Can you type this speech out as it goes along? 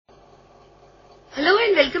Hello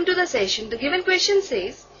and welcome to the session. The given question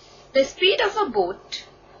says, the speed of a boat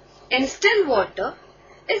in still water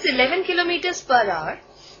is 11 km per hour.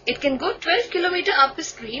 It can go 12 km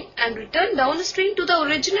upstream and return downstream to the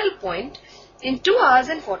original point in 2 hours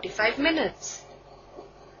and 45 minutes.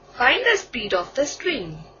 Find the speed of the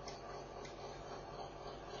stream.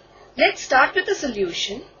 Let's start with the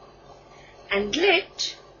solution and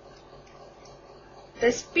let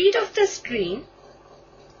the speed of the stream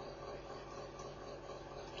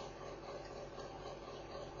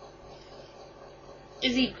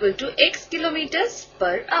is equal to x kilometers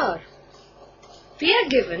per hour. We are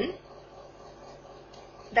given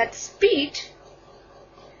that speed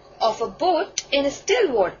of a boat in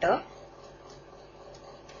still water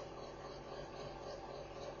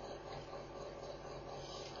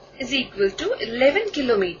is equal to 11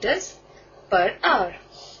 kilometers per hour.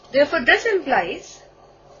 Therefore, this implies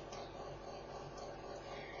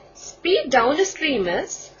speed downstream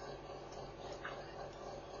is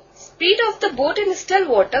speed of the boat in still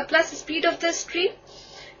water plus speed of the stream,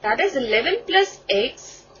 that is 11 plus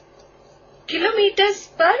x kilometers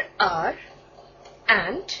per hour,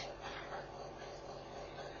 and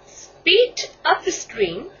speed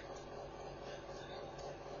upstream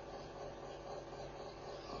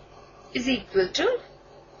is equal to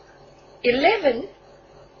 11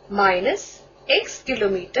 minus x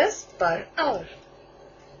kilometers per hour.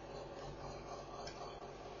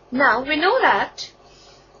 Now we know that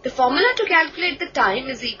the formula to calculate the time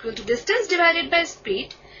is equal to distance divided by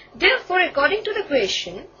speed. Therefore, according to the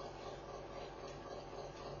question,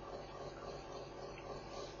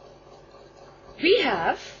 we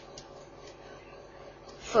have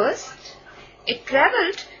first, it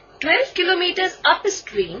travelled 12 kilometers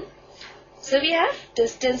upstream. So we have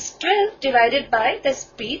distance 12 divided by the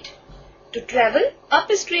speed to travel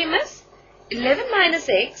upstream is 11 minus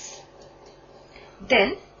x.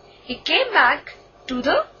 Then he came back to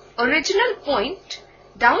the original point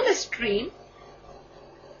downstream.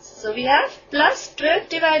 So we have plus 12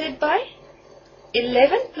 divided by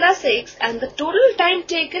 11 plus x, and the total time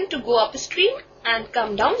taken to go upstream and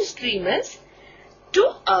come downstream is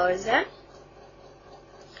 2 hours and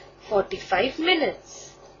 45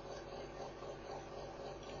 minutes.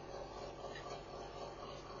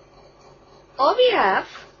 Or we have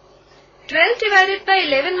 12 divided by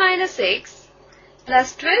 11 minus x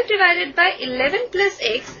plus 12 divided by 11 plus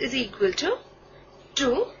x is equal to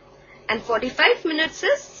 2, and 45 minutes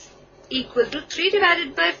is equal to 3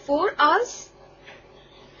 divided by 4 hours.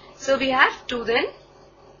 So we have 2 then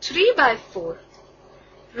 3 by 4.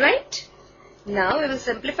 Right? Now we will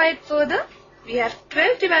simplify it further. We have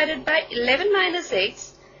 12 divided by 11 minus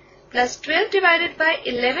x plus 12 divided by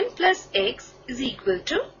 11 plus x is equal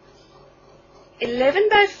to 11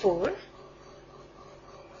 by 4.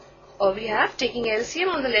 Or we have, taking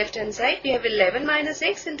LCM on the left hand side, we have 11 minus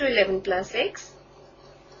x into 11 plus x.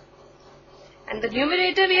 And the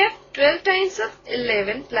numerator we have 12 times of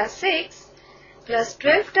 11 plus x plus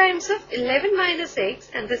 12 times of 11 minus x,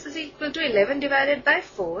 and this is equal to 11 divided by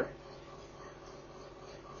 4.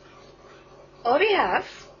 Or we have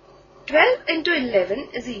 12 into 11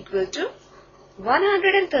 is equal to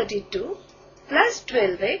 132 plus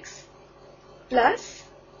 12x plus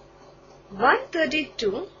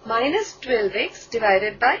 132 minus 12x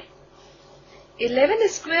divided by 11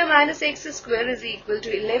 square minus x square is equal to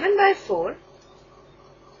 11 by 4.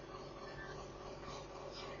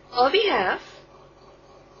 Or we have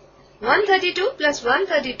 132 plus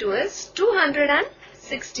 132 is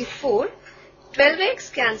 264.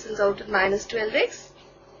 12x cancels out with minus 12x.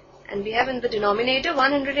 And we have in the denominator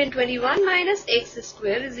 121 minus x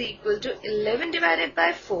square is equal to 11 divided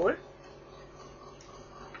by 4.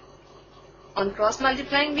 On cross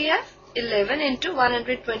multiplying, we have 11 into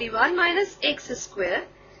 121 minus x square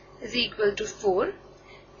is equal to 4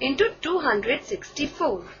 into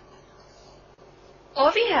 264.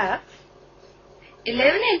 Or we have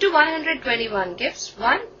 11 into 121 gives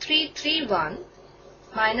 1331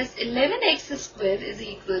 minus 11x square is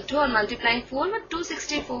equal to, on multiplying 4 with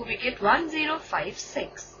 264, we get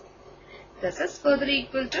 1056. This is further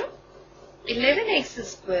equal to 11x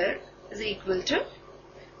square is equal to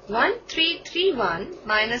 1331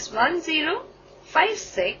 minus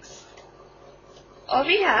 1056, or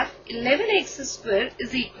we have 11x square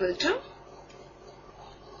is equal to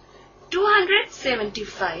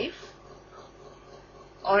 275,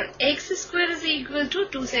 or x square is equal to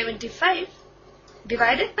 275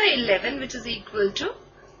 divided by 11, which is equal to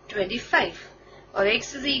 25, or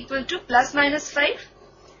x is equal to plus minus 5.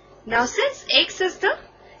 Now since x is the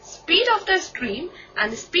speed of the stream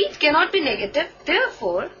and the speed cannot be negative,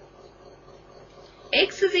 therefore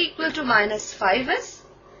x is equal to minus 5 is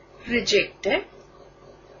rejected,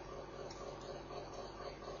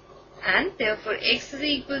 and therefore x is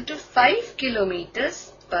equal to 5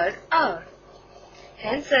 kilometers per hour.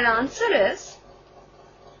 Hence our answer is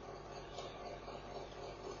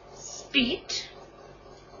speed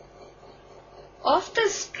of the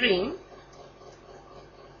stream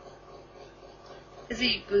is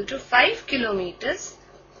equal to 5 kilometers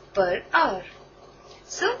per hour.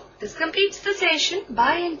 So this completes the session.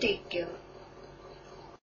 Bye and take care.